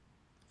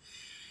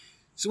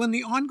So in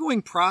the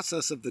ongoing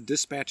process of the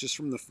Dispatches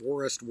from the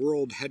Forest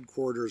World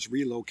Headquarters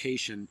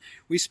relocation,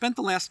 we spent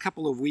the last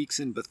couple of weeks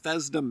in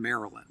Bethesda,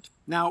 Maryland.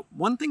 Now,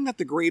 one thing that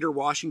the greater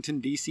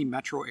Washington, D.C.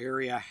 metro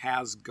area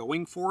has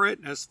going for it,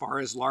 as far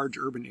as large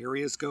urban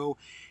areas go,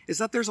 is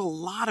that there's a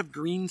lot of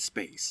green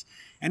space.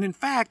 And in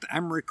fact,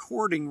 I'm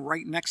recording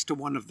right next to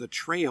one of the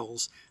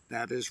trails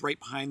that is right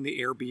behind the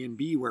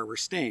Airbnb where we're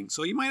staying.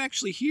 So you might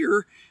actually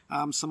hear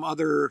some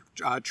other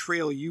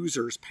trail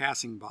users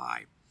passing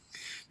by.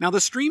 Now, the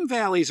stream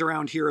valleys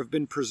around here have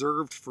been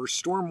preserved for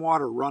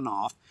stormwater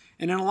runoff,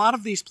 and in a lot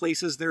of these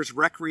places there's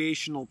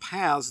recreational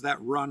paths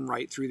that run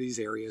right through these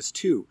areas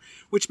too,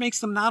 which makes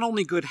them not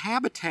only good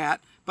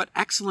habitat, but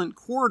excellent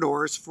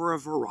corridors for a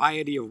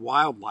variety of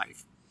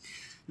wildlife.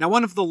 Now,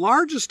 one of the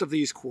largest of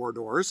these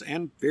corridors,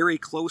 and very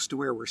close to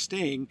where we're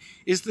staying,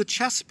 is the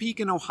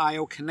Chesapeake and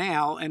Ohio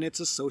Canal and its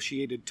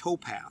associated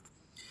towpath.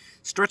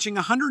 Stretching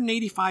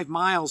 185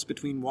 miles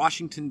between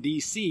Washington,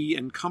 D.C.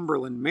 and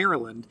Cumberland,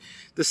 Maryland,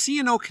 the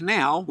C&O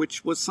Canal,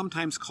 which was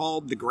sometimes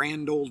called the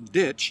Grand Old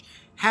Ditch,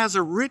 has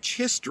a rich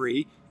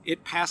history.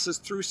 It passes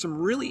through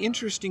some really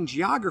interesting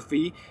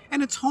geography,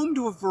 and it's home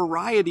to a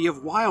variety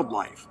of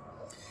wildlife.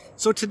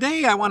 So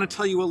today I want to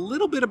tell you a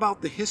little bit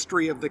about the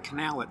history of the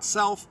canal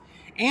itself,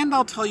 and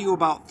I'll tell you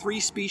about 3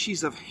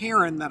 species of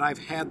heron that I've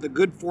had the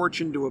good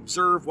fortune to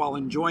observe while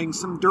enjoying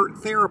some dirt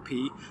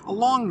therapy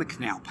along the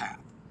canal path.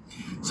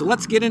 So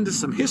let's get into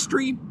some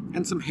history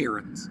and some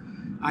herons.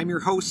 I'm your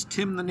host,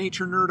 Tim the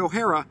Nature Nerd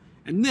O'Hara,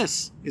 and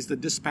this is the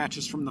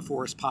Dispatches from the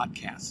Forest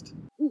podcast.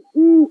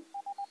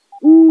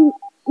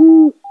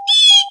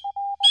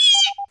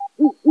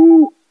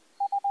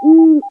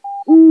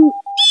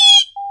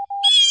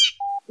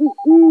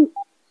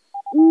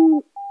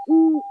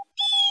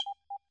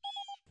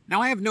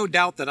 Now, I have no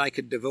doubt that I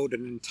could devote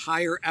an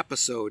entire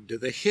episode to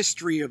the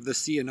history of the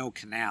C&O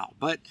Canal,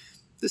 but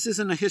this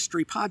isn't a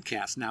history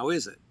podcast now,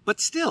 is it?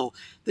 But still,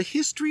 the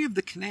history of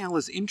the canal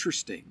is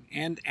interesting,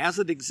 and as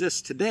it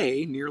exists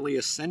today, nearly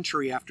a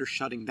century after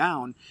shutting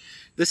down,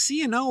 the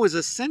C&O is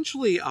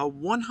essentially a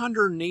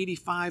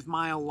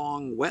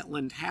 185-mile-long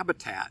wetland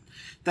habitat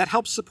that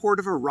helps support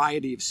a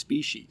variety of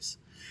species.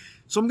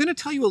 So I'm going to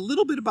tell you a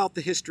little bit about the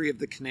history of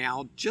the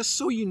canal, just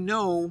so you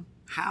know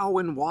how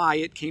and why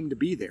it came to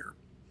be there.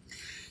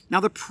 Now,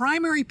 the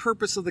primary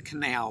purpose of the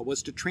canal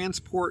was to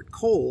transport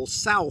coal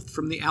south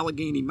from the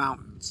Allegheny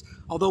Mountains,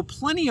 although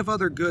plenty of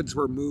other goods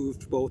were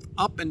moved both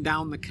up and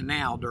down the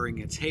canal during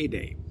its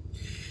heyday.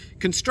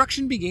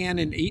 Construction began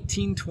in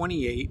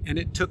 1828, and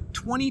it took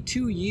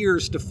 22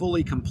 years to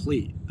fully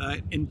complete.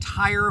 The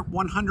entire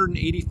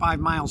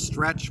 185-mile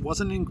stretch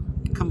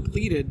wasn't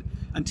completed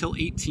until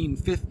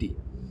 1850.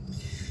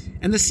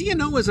 And the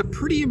C&O is a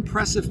pretty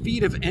impressive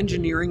feat of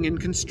engineering and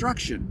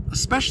construction,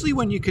 especially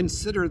when you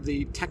consider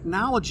the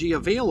technology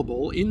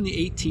available in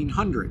the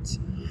 1800s.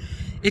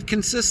 It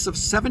consists of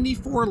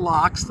 74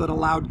 locks that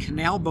allowed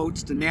canal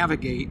boats to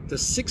navigate the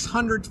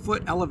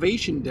 600-foot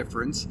elevation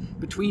difference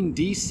between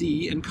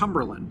D.C. and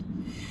Cumberland.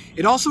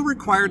 It also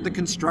required the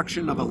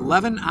construction of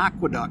 11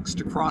 aqueducts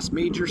to cross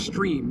major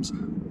streams,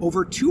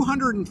 over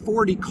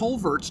 240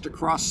 culverts to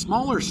cross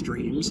smaller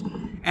streams,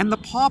 and the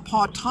Paw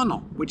Paw Tunnel,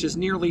 which is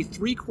nearly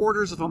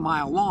 3/4 of a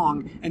mile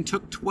long and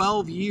took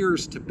 12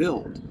 years to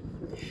build.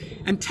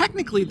 And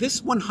technically,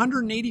 this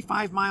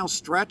 185-mile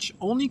stretch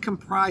only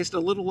comprised a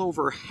little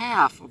over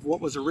half of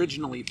what was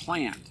originally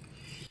planned.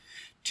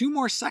 2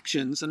 more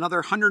sections, another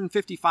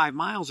 155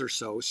 miles or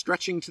so,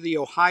 stretching to the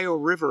Ohio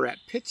River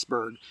at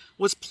Pittsburgh,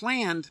 was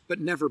planned but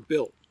never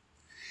built.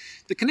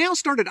 The canal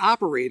started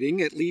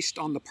operating, at least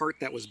on the part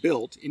that was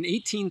built, in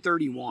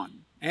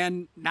 1831.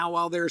 And now,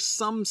 while there's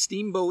some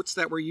steamboats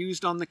that were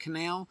used on the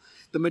canal,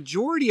 the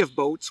majority of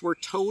boats were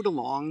towed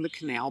along the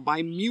canal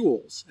by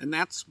mules, and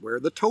that's where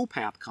the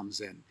towpath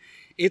comes in.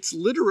 It's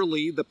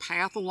literally the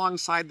path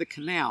alongside the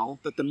canal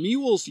that the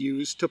mules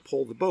used to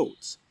pull the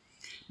boats.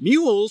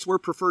 Mules were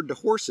preferred to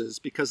horses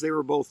because they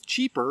were both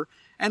cheaper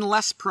and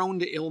less prone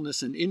to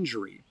illness and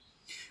injury.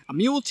 A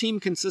mule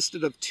team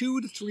consisted of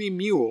 2 to 3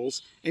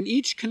 mules, and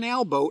each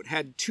canal boat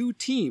had 2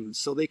 teams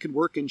so they could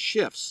work in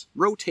shifts,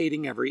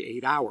 rotating every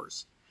 8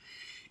 hours.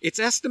 It's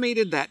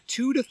estimated that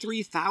 2,000 to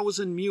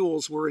 3,000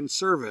 mules were in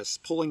service,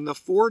 pulling the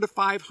 400 to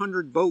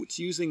 500 boats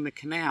using the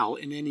canal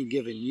in any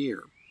given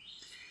year.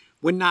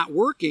 When not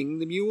working,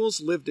 the mules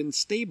lived in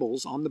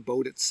stables on the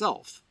boat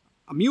itself.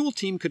 A mule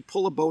team could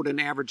pull a boat an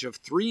average of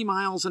 3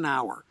 miles an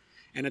hour,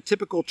 and a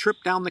typical trip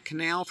down the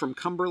canal from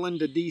Cumberland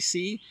to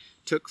D.C.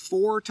 took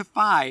 4 to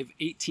 5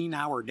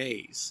 18-hour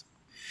days.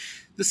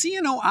 The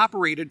C&O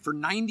operated for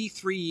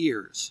 93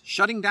 years,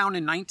 shutting down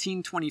in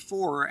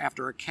 1924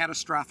 after a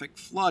catastrophic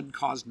flood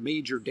caused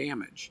major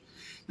damage.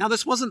 Now,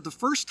 this wasn't the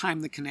first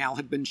time the canal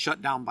had been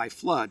shut down by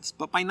floods,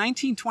 but by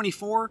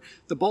 1924,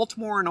 the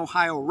Baltimore and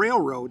Ohio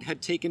Railroad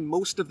had taken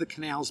most of the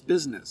canal's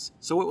business,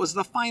 so it was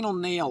the final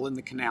nail in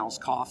the canal's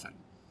coffin.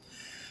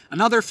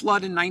 Another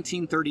flood in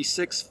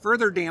 1936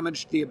 further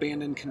damaged the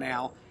abandoned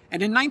canal,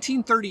 and in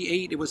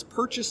 1938 it was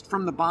purchased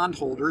from the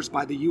bondholders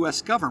by the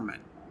U.S.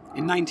 government.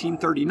 In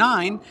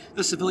 1939,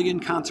 the Civilian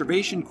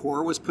Conservation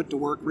Corps was put to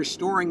work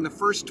restoring the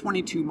first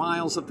 22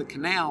 miles of the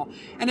canal,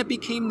 and it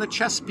became the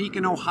Chesapeake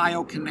and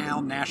Ohio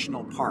Canal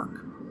National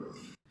Park.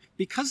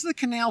 Because the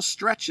canal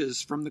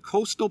stretches from the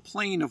coastal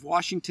plain of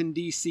Washington,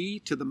 D.C.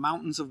 to the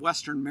mountains of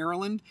western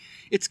Maryland,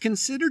 it's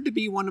considered to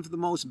be one of the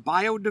most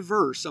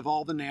biodiverse of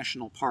all the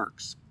national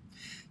parks.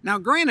 Now,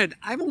 granted,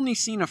 I've only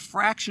seen a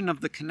fraction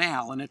of the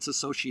canal and its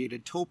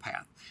associated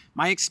towpath.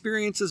 My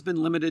experience has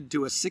been limited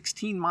to a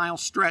 16-mile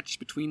stretch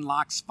between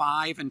locks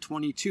 5 and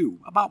 22,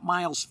 about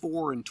miles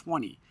 4 and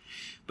 20.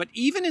 But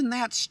even in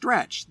that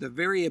stretch, the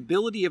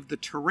variability of the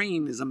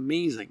terrain is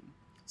amazing.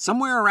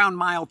 Somewhere around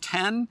mile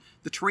 10,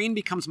 the terrain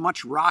becomes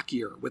much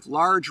rockier, with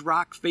large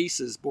rock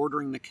faces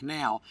bordering the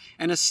canal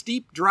and a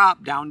steep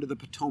drop down to the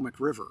Potomac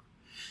River.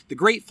 The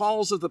Great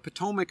Falls of the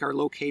Potomac are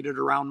located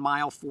around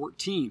mile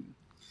 14.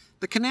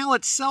 The canal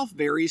itself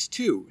varies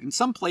too. In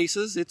some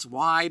places it's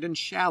wide and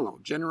shallow,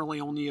 generally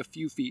only a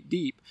few feet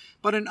deep,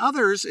 but in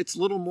others it's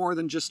little more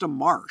than just a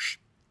marsh.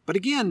 But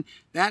again,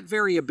 that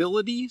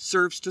variability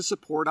serves to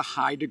support a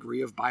high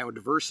degree of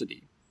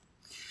biodiversity.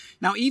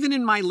 Now, even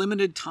in my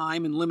limited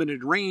time and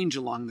limited range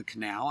along the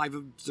canal, I've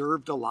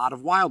observed a lot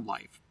of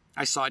wildlife.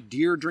 I saw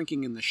deer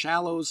drinking in the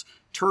shallows,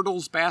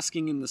 turtles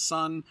basking in the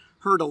sun,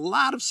 heard a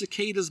lot of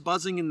cicadas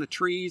buzzing in the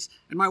trees,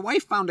 and my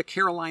wife found a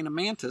Carolina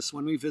mantis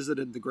when we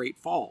visited the Great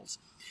Falls.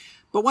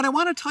 But what I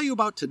want to tell you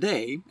about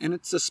today, and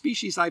it's a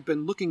species I've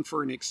been looking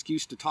for an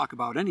excuse to talk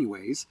about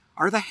anyways,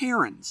 are the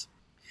herons.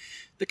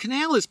 The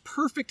canal is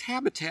perfect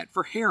habitat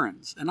for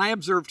herons, and I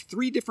observed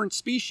 3 different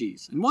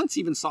species, and once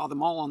even saw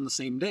them all on the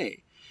same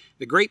day: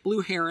 the great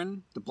blue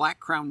heron, the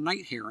black-crowned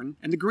night heron,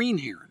 and the green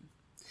heron.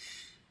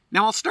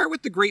 Now, I'll start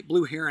with the great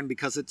blue heron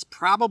because it's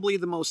probably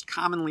the most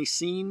commonly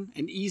seen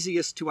and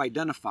easiest to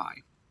identify.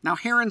 Now,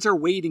 herons are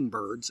wading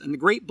birds, and the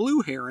great blue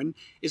heron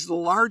is the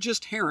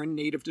largest heron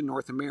native to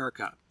North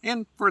America,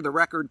 and for the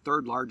record,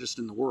 3rd largest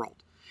in the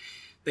world.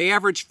 They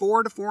average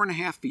 4 to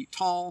 4.5 feet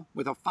tall,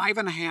 with a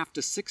 5.5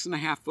 to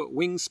 6.5 foot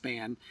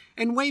wingspan,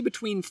 and weigh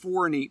between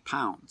 4 and 8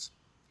 pounds.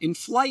 In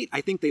flight,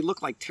 I think they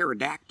look like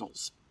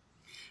pterodactyls.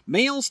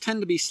 Males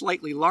tend to be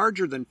slightly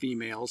larger than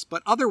females,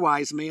 but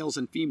otherwise males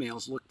and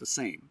females look the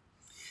same.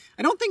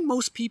 I don't think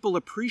most people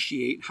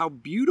appreciate how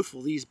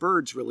beautiful these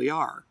birds really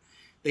are.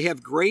 They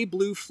have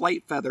gray-blue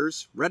flight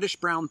feathers,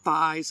 reddish-brown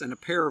thighs, and a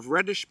pair of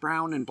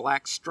reddish-brown and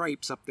black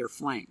stripes up their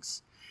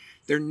flanks.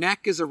 Their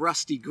neck is a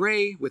rusty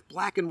gray with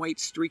black and white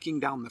streaking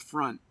down the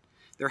front.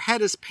 Their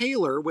head is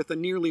paler with a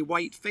nearly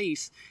white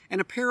face, and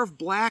a pair of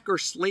black or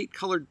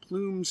slate-colored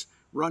plumes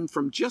run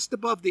from just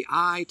above the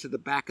eye to the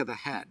back of the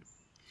head.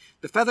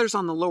 The feathers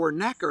on the lower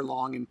neck are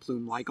long and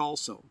plume-like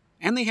also,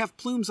 and they have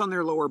plumes on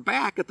their lower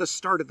back at the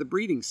start of the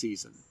breeding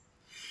season.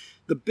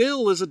 The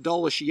bill is a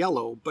dullish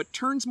yellow, but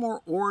turns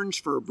more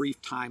orange for a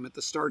brief time at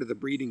the start of the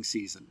breeding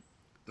season.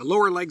 The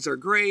lower legs are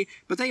gray,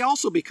 but they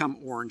also become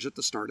orange at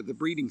the start of the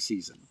breeding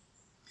season.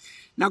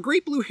 Now,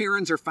 great blue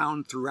herons are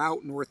found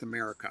throughout North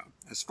America,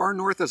 as far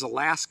north as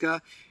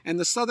Alaska and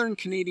the southern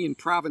Canadian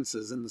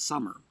provinces in the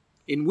summer.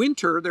 In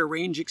winter, their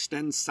range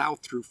extends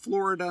south through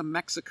Florida,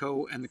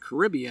 Mexico, and the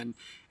Caribbean,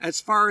 as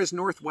far as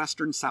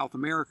northwestern South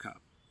America.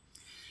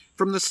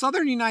 From the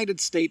southern United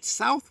States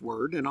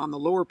southward and on the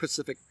lower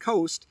Pacific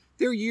coast,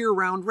 they're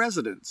year-round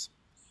residents.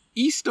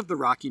 East of the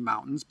Rocky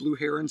Mountains, blue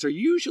herons are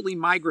usually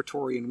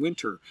migratory in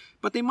winter,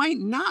 but they might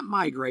not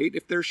migrate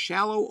if there's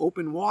shallow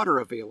open water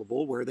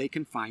available where they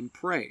can find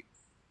prey.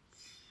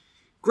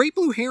 Great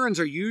blue herons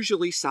are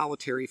usually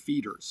solitary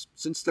feeders.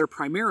 Since they're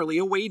primarily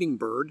a wading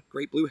bird,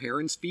 great blue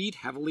herons feed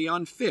heavily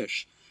on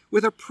fish,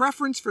 with a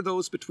preference for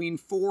those between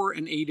 4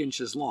 and 8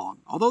 inches long,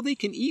 although they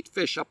can eat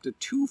fish up to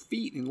 2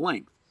 feet in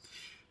length.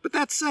 But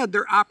that said,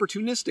 they're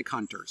opportunistic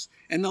hunters,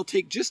 and they'll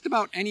take just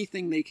about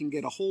anything they can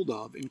get a hold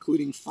of,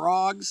 including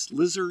frogs,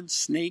 lizards,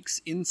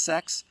 snakes,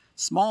 insects,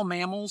 small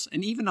mammals,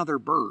 and even other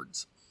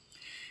birds.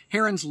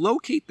 Herons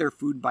locate their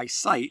food by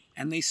sight,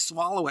 and they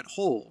swallow it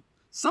whole.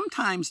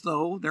 Sometimes,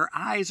 though, their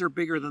eyes are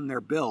bigger than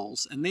their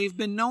bills, and they've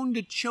been known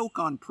to choke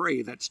on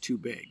prey that's too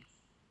big.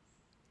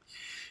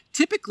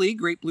 Typically,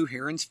 great blue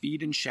herons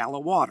feed in shallow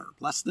water,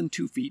 less than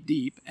 2 feet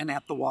deep, and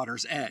at the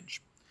water's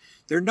edge.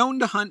 They're known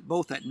to hunt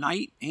both at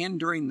night and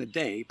during the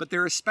day, but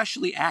they're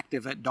especially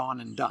active at dawn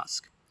and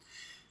dusk.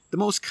 The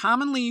most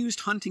commonly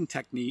used hunting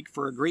technique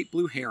for a great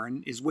blue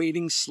heron is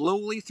wading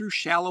slowly through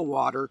shallow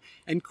water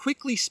and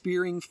quickly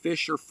spearing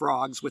fish or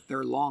frogs with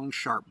their long,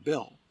 sharp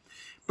bill.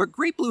 But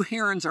great blue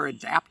herons are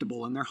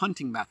adaptable in their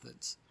hunting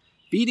methods.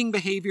 Feeding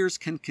behaviors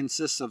can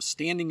consist of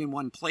standing in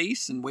one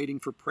place and waiting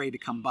for prey to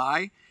come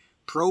by,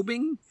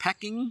 probing,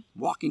 pecking,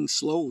 walking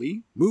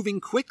slowly, moving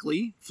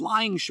quickly,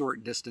 flying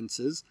short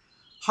distances,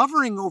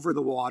 hovering over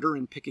the water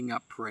and picking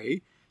up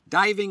prey,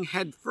 diving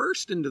head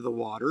first into the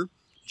water,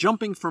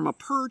 jumping from a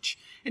perch,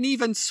 and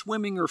even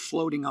swimming or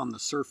floating on the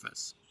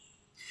surface.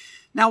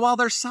 Now, while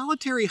they're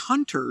solitary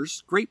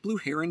hunters, great blue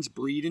herons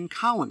breed in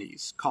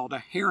colonies, called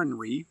a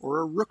heronry or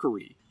a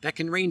rookery, that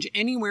can range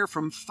anywhere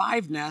from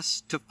 5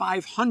 nests to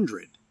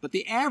 500, but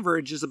the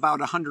average is about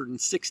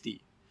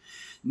 160.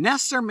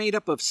 Nests are made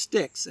up of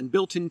sticks and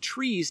built in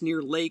trees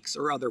near lakes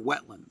or other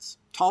wetlands.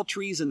 Tall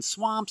trees in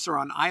swamps or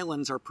on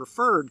islands are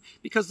preferred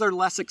because they're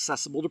less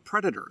accessible to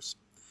predators.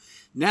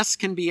 Nests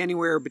can be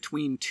anywhere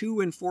between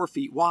 2 and 4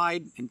 feet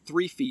wide and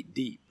 3 feet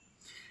deep.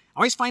 I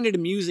always find it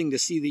amusing to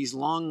see these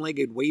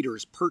long-legged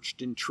waders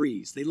perched in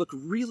trees. They look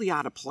really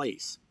out of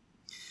place.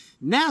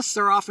 Nests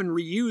are often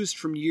reused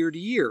from year to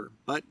year,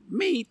 but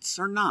mates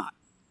are not.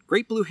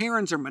 Great blue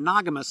herons are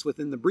monogamous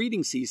within the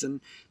breeding season,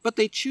 but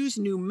they choose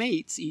new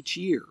mates each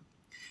year.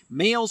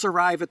 Males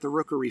arrive at the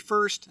rookery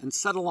first and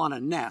settle on a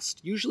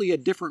nest, usually a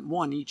different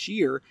one each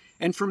year,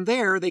 and from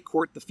there they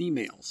court the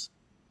females.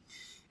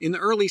 In the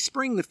early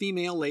spring, the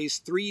female lays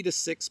 3 to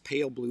 6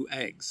 pale blue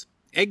eggs.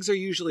 Eggs are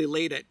usually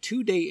laid at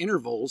 2-day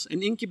intervals,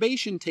 and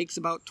incubation takes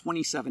about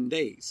 27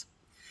 days.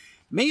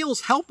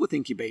 Males help with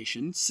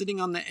incubation,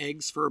 sitting on the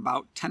eggs for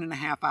about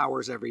 10.5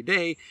 hours every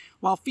day,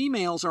 while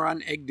females are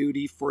on egg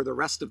duty for the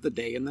rest of the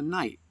day and the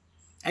night.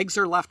 Eggs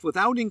are left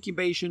without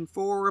incubation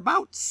for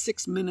about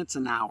 6 minutes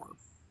an hour.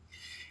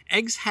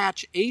 Eggs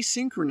hatch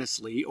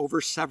asynchronously over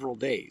several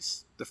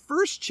days. The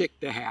first chick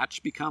to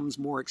hatch becomes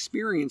more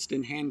experienced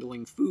in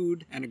handling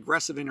food and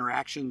aggressive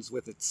interactions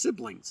with its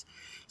siblings,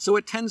 so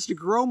it tends to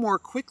grow more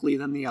quickly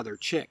than the other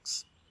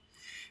chicks.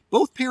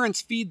 Both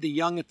parents feed the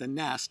young at the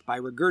nest by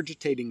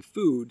regurgitating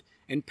food,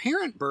 and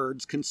parent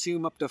birds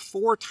consume up to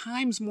 4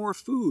 times more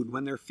food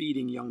when they're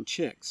feeding young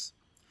chicks.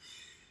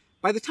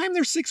 By the time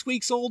they're 6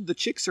 weeks old, the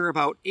chicks are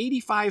about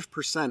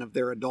 85% of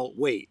their adult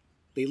weight.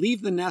 They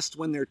leave the nest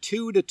when they're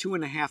 2 to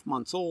 2.5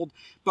 months old,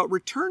 but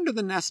return to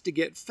the nest to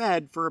get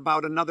fed for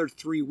about another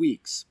 3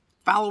 weeks,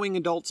 following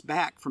adults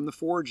back from the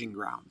foraging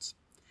grounds.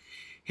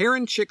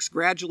 Heron chicks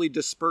gradually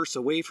disperse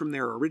away from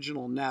their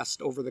original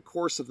nest over the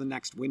course of the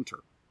next winter.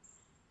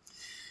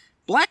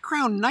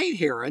 Black-crowned night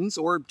herons,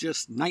 or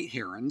just night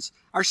herons,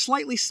 are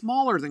slightly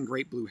smaller than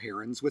great blue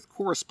herons with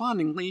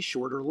correspondingly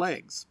shorter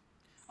legs.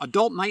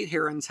 Adult night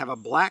herons have a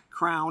black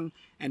crown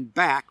and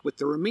back with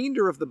the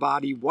remainder of the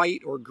body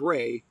white or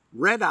gray,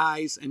 red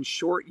eyes, and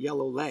short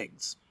yellow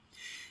legs.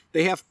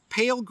 They have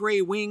pale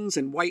gray wings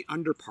and white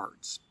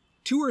underparts.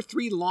 2 or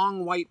 3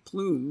 long white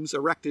plumes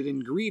erected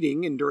in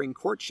greeting and during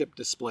courtship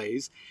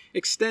displays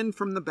extend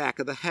from the back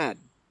of the head.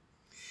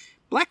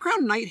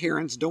 Black-crowned night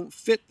herons don't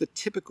fit the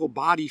typical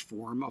body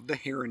form of the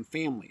heron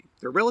family.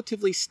 They're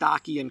relatively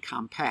stocky and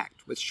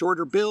compact, with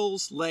shorter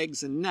bills,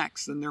 legs, and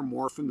necks than their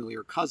more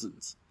familiar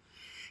cousins.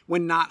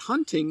 When not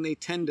hunting, they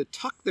tend to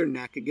tuck their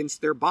neck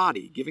against their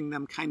body, giving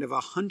them kind of a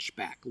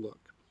hunchback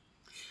look.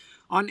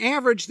 On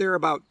average, they're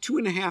about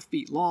 2.5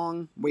 feet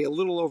long, weigh a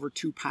little over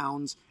 2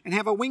 pounds, and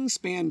have a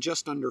wingspan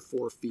just under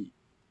 4 feet.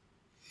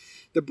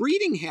 The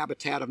breeding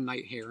habitat of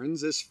night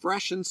herons is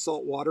fresh and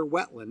saltwater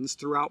wetlands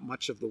throughout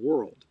much of the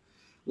world.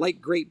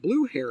 Like great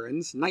blue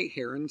herons, night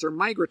herons are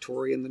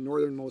migratory in the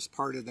northernmost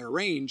part of their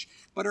range,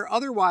 but are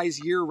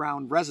otherwise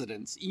year-round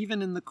residents,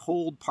 even in the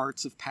cold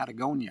parts of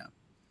Patagonia.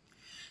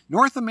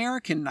 North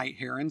American night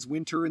herons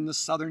winter in the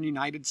southern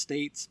United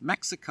States,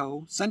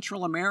 Mexico,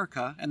 Central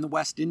America, and the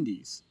West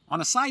Indies.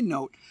 On a side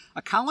note,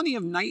 a colony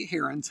of night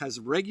herons has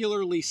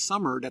regularly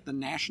summered at the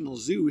National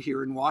Zoo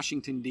here in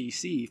Washington,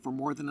 D.C. for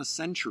more than a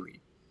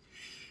century.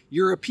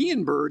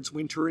 European birds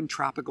winter in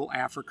tropical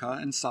Africa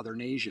and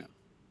southern Asia.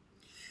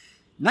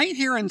 Night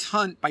herons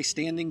hunt by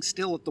standing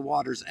still at the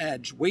water's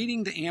edge,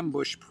 waiting to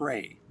ambush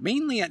prey,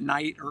 mainly at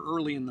night or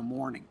early in the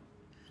morning.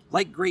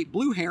 Like great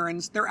blue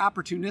herons, they're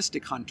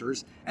opportunistic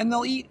hunters, and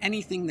they'll eat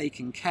anything they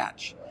can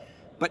catch.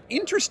 But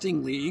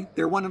interestingly,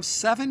 they're one of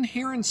 7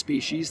 heron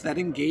species that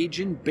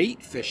engage in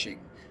bait fishing,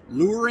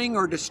 luring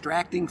or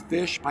distracting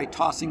fish by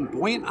tossing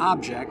buoyant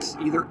objects,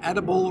 either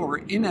edible or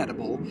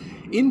inedible,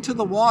 into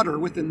the water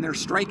within their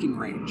striking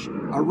range,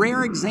 a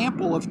rare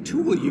example of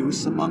tool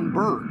use among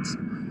birds.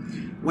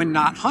 When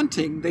not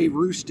hunting, they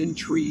roost in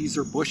trees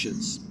or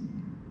bushes.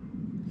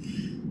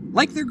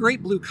 Like their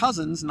great blue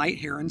cousins, night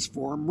herons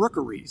form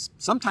rookeries.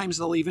 Sometimes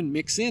they'll even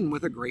mix in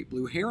with a great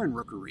blue heron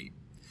rookery.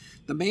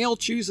 The male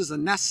chooses a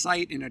nest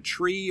site in a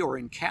tree or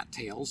in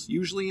cattails,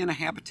 usually in a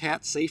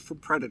habitat safe from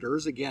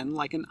predators, again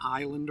like an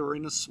island or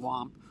in a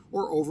swamp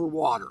or over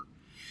water,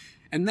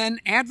 and then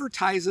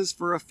advertises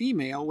for a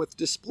female with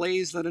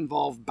displays that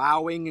involve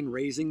bowing and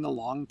raising the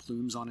long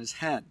plumes on his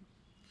head.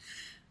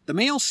 The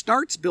male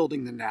starts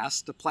building the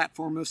nest, a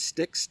platform of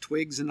sticks,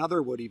 twigs, and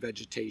other woody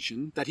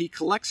vegetation that he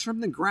collects from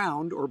the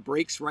ground or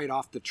breaks right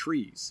off the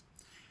trees.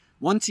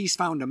 Once he's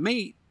found a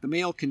mate, the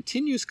male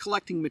continues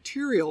collecting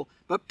material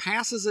but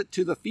passes it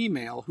to the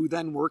female, who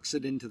then works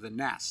it into the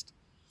nest.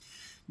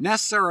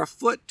 Nests are 1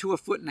 foot to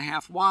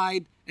 1.5 feet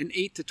wide and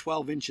 8 to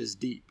 12 inches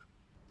deep.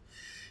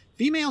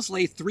 Females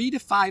lay 3 to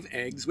 5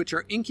 eggs, which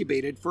are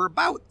incubated for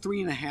about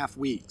 3.5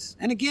 weeks.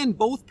 And again,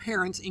 both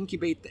parents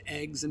incubate the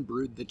eggs and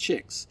brood the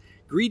chicks,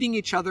 greeting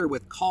each other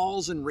with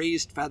calls and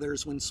raised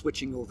feathers when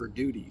switching over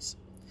duties.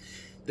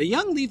 The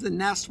young leave the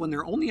nest when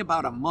they're only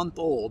about a month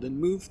old and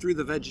move through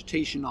the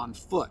vegetation on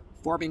foot,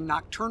 forming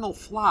nocturnal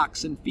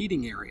flocks in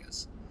feeding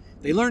areas.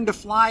 They learn to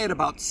fly at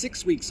about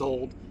 6 weeks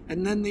old,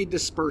 and then they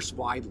disperse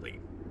widely.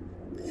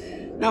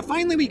 Now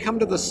finally we come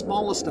to the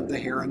smallest of the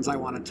herons I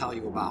want to tell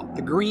you about,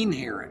 the green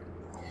heron.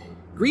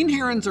 Green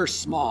herons are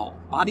small.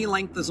 Body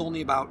length is only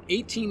about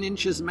 18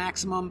 inches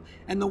maximum,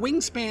 and the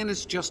wingspan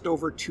is just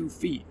over 2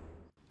 feet.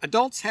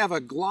 Adults have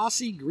a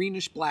glossy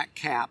greenish-black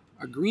cap,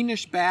 a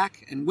greenish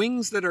back, and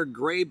wings that are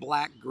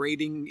gray-black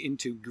grading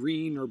into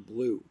green or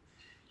blue.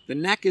 The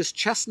neck is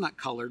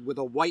chestnut-colored with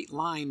a white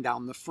line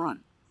down the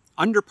front.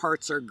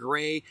 Underparts are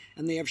gray,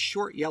 and they have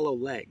short yellow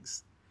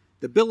legs.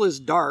 The bill is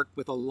dark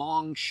with a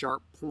long,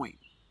 sharp point.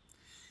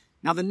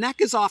 Now the neck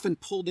is often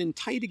pulled in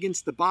tight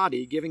against the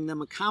body, giving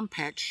them a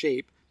compact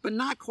shape, but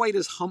not quite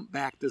as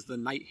humpbacked as the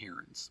night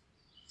herons.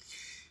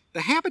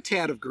 The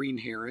habitat of green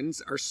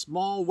herons are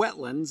small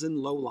wetlands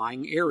in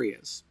low-lying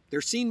areas. They're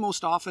seen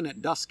most often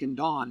at dusk and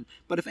dawn,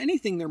 but if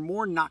anything, they're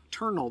more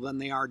nocturnal than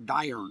they are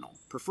diurnal,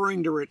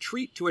 preferring to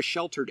retreat to a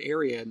sheltered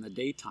area in the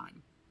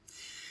daytime.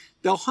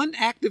 They'll hunt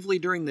actively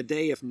during the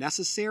day if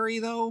necessary,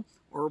 though,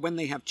 or when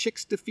they have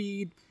chicks to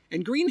feed,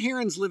 and green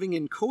herons living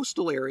in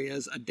coastal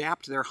areas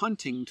adapt their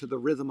hunting to the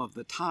rhythm of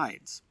the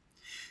tides.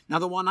 Now,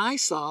 the one I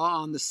saw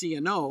on the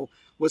CNO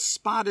was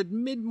spotted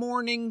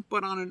mid-morning,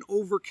 but on an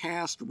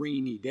overcast,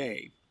 rainy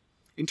day.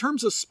 In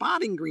terms of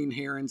spotting green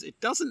herons, it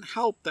doesn't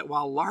help that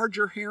while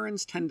larger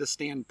herons tend to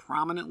stand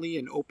prominently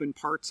in open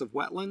parts of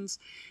wetlands,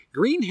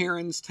 green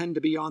herons tend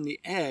to be on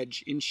the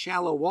edge in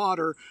shallow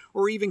water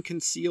or even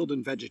concealed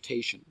in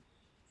vegetation.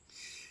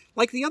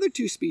 Like the other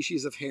two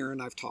species of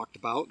heron I've talked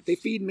about, they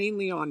feed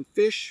mainly on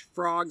fish,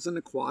 frogs, and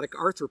aquatic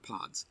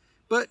arthropods.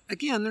 But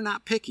again, they're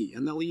not picky,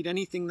 and they'll eat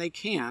anything they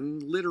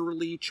can,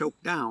 literally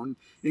choke down,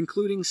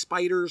 including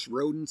spiders,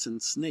 rodents,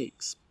 and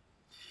snakes.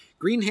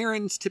 Green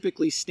herons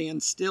typically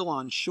stand still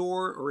on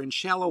shore or in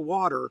shallow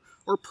water,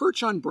 or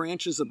perch on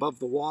branches above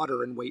the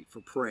water and wait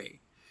for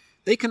prey.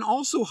 They can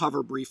also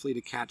hover briefly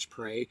to catch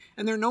prey,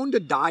 and they're known to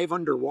dive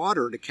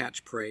underwater to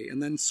catch prey and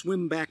then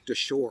swim back to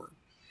shore.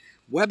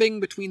 Webbing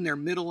between their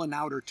middle and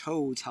outer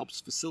toes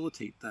helps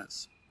facilitate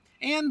this.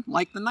 And,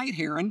 like the night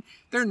heron,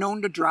 they're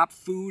known to drop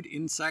food,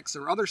 insects,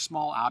 or other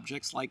small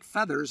objects like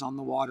feathers on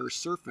the water's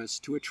surface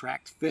to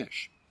attract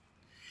fish.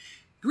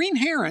 Green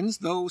herons,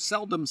 though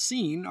seldom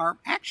seen, are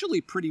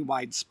actually pretty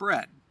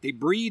widespread. They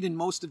breed in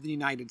most of the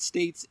United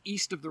States,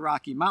 east of the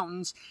Rocky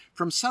Mountains,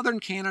 from southern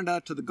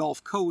Canada to the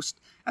Gulf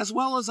Coast, as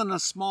well as in a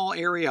small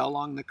area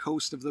along the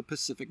coast of the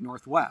Pacific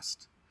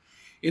Northwest.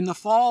 In the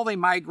fall, they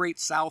migrate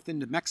south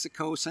into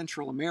Mexico,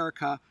 Central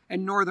America,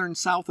 and northern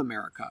South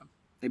America.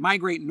 They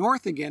migrate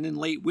north again in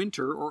late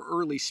winter or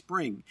early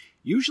spring,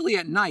 usually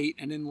at night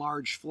and in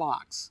large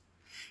flocks.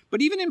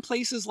 But even in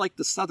places like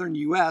the southern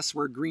U.S.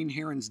 where green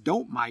herons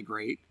don't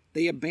migrate,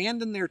 they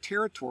abandon their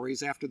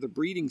territories after the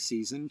breeding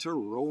season to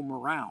roam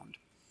around.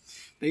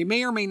 They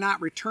may or may not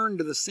return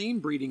to the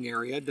same breeding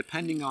area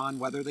depending on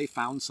whether they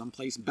found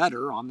someplace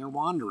better on their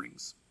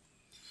wanderings.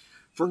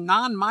 For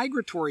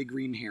non-migratory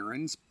green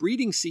herons,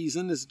 breeding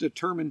season is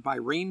determined by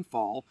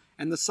rainfall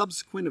and the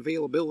subsequent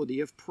availability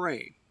of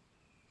prey.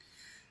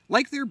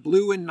 Like their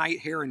blue and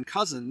night heron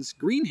cousins,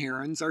 green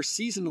herons are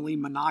seasonally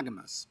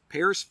monogamous.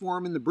 Pairs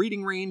form in the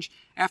breeding range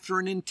after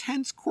an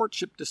intense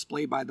courtship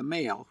display by the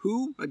male,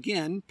 who,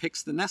 again,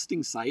 picks the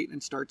nesting site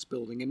and starts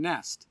building a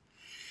nest.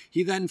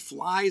 He then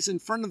flies in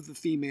front of the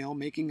female,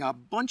 making a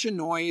bunch of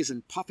noise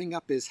and puffing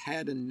up his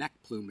head and neck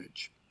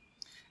plumage.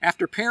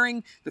 After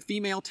pairing, the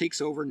female takes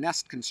over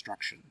nest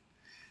construction.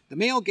 The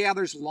male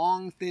gathers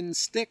long, thin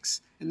sticks,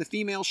 and the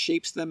female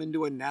shapes them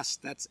into a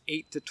nest that's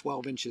 8 to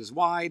 12 inches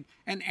wide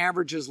and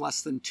averages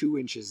less than 2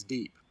 inches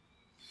deep.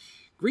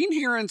 Green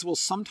herons will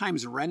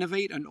sometimes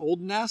renovate an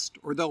old nest,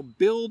 or they'll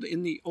build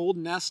in the old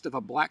nest of a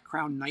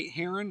black-crowned night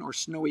heron or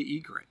snowy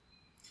egret.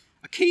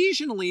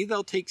 Occasionally,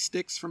 they'll take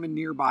sticks from a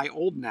nearby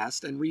old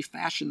nest and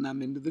refashion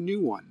them into the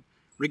new one.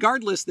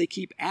 Regardless, they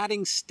keep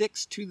adding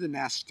sticks to the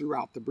nest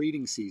throughout the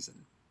breeding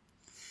season.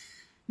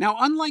 Now,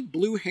 unlike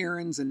blue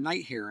herons and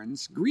night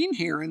herons, green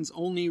herons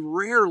only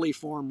rarely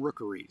form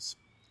rookeries.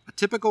 A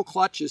typical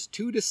clutch is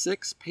 2 to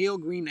 6 pale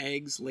green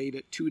eggs laid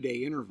at 2-day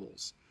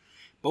intervals.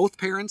 Both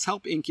parents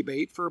help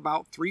incubate for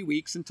about 3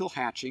 weeks until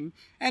hatching,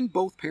 and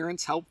both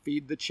parents help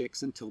feed the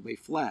chicks until they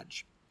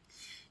fledge.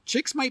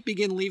 Chicks might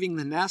begin leaving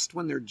the nest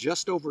when they're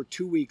just over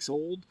 2 weeks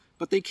old,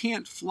 but they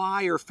can't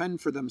fly or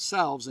fend for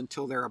themselves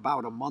until they're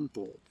about a month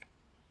old.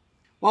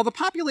 While the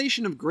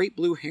population of great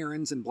blue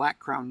herons and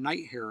black-crowned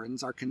night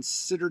herons are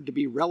considered to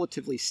be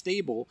relatively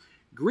stable,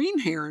 green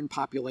heron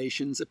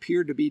populations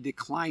appear to be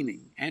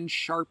declining, and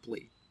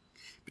sharply.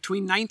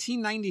 Between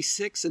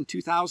 1996 and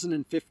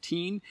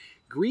 2015,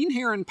 green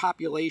heron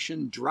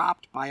population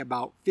dropped by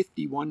about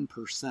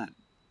 51%.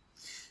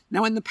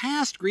 Now, in the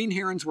past, green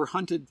herons were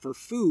hunted for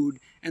food,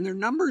 and their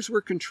numbers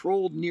were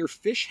controlled near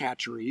fish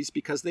hatcheries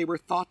because they were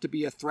thought to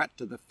be a threat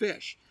to the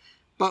fish.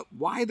 But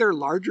why their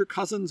larger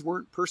cousins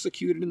weren't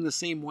persecuted in the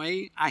same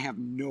way, I have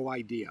no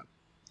idea.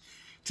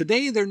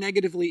 Today, they're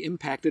negatively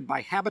impacted by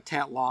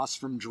habitat loss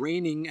from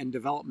draining and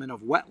development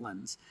of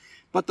wetlands,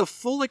 but the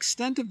full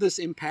extent of this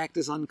impact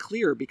is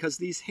unclear because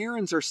these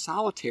herons are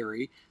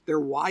solitary, they're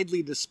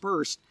widely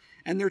dispersed,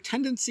 and their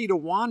tendency to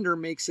wander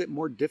makes it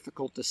more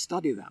difficult to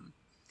study them.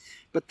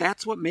 But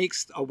that's what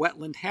makes a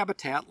wetland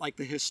habitat like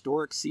the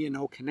historic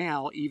C&O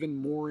Canal even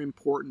more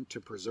important to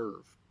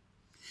preserve.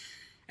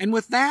 And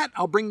with that,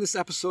 I'll bring this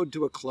episode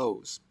to a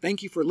close.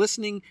 Thank you for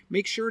listening.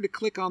 Make sure to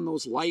click on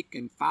those like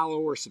and follow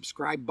or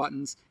subscribe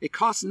buttons. It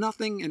costs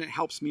nothing and it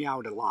helps me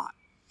out a lot.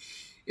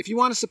 If you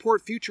want to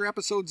support future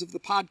episodes of the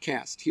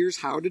podcast, here's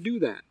how to do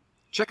that.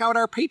 Check out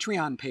our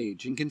Patreon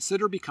page and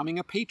consider becoming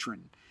a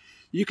patron.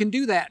 You can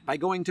do that by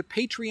going to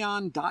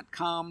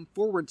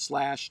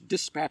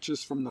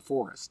patreon.com/dispatches from the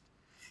forest.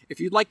 If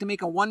you'd like to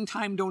make a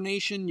one-time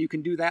donation, you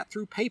can do that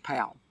through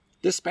PayPal.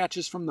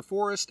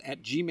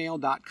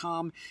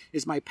 dispatchesfromtheforest@gmail.com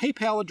is my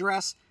PayPal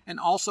address, and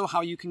also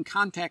how you can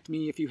contact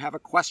me if you have a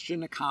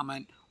question, a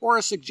comment, or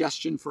a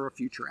suggestion for a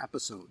future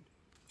episode.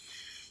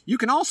 You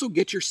can also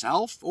get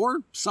yourself,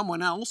 or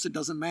someone else, it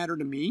doesn't matter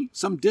to me,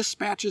 some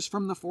Dispatches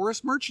from the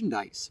Forest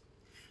merchandise.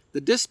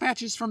 The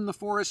Dispatches from the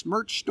Forest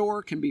merch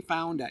store can be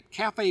found at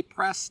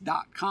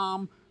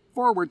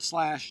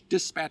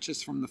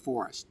cafepress.com/Dispatches from the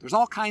Forest. There's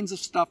all kinds of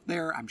stuff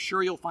there. I'm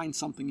sure you'll find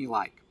something you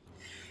like.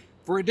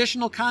 For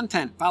additional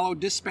content, follow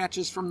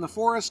Dispatches from the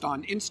Forest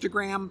on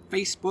Instagram,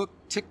 Facebook,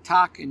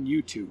 TikTok, and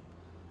YouTube.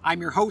 I'm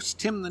your host,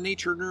 Tim the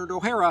Nature Nerd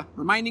O'Hara,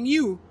 reminding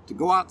you to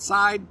go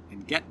outside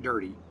and get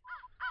dirty.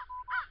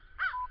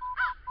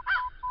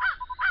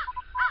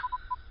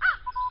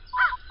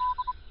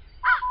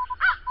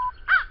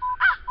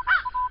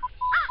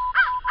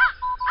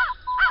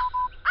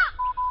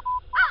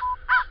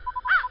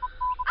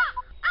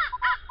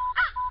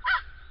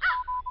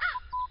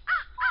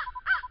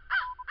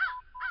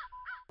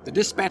 The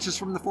Dispatches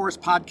from the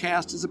Forest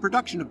podcast is a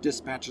production of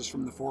Dispatches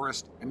from the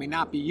Forest and may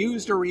not be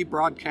used or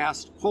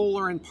rebroadcast, whole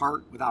or in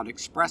part, without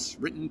express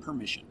written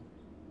permission.